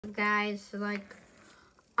guys? So like,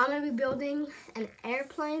 I'm gonna be building an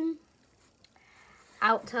airplane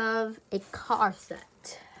out of a car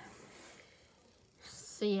set.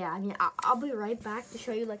 So yeah, I mean, I'll be right back to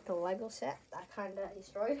show you like the Lego set that I kind of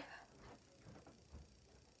destroyed.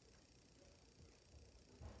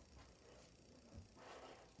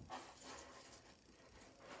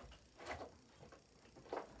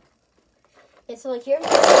 Okay, so like here's the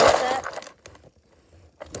Lego set.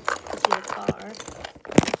 See the car.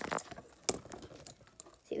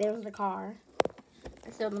 See, there's the car. I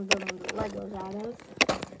still am building the Legos out of.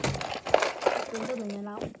 I'm building it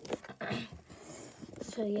out.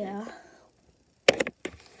 So yeah.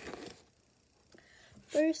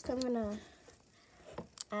 First, I'm gonna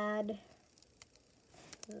add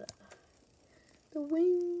the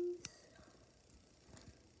wings.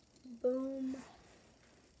 Boom.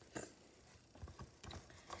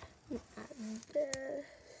 Add this.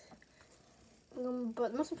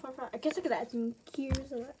 But most important, I guess I could add some gears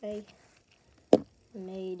that I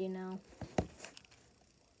made, you know.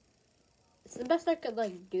 It's the best I could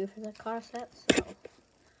like do for the car set, so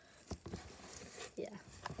yeah.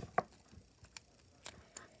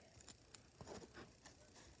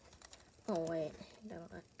 Oh wait,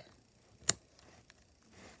 don't look.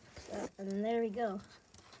 So, and there we go.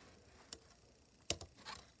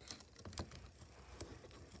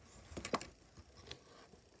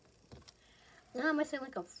 Now I'm missing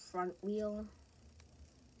like a front wheel.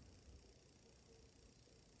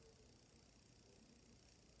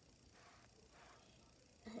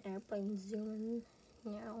 Airplane zooming.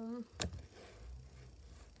 Yeah.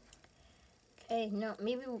 Okay, no,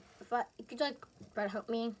 maybe if you could like try to help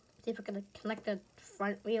me see if I could connect the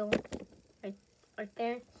front wheel right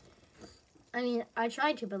there. I mean, I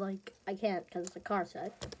tried to, but like I can't because it's a car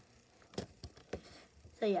set.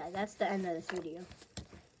 So yeah, that's the end of this video.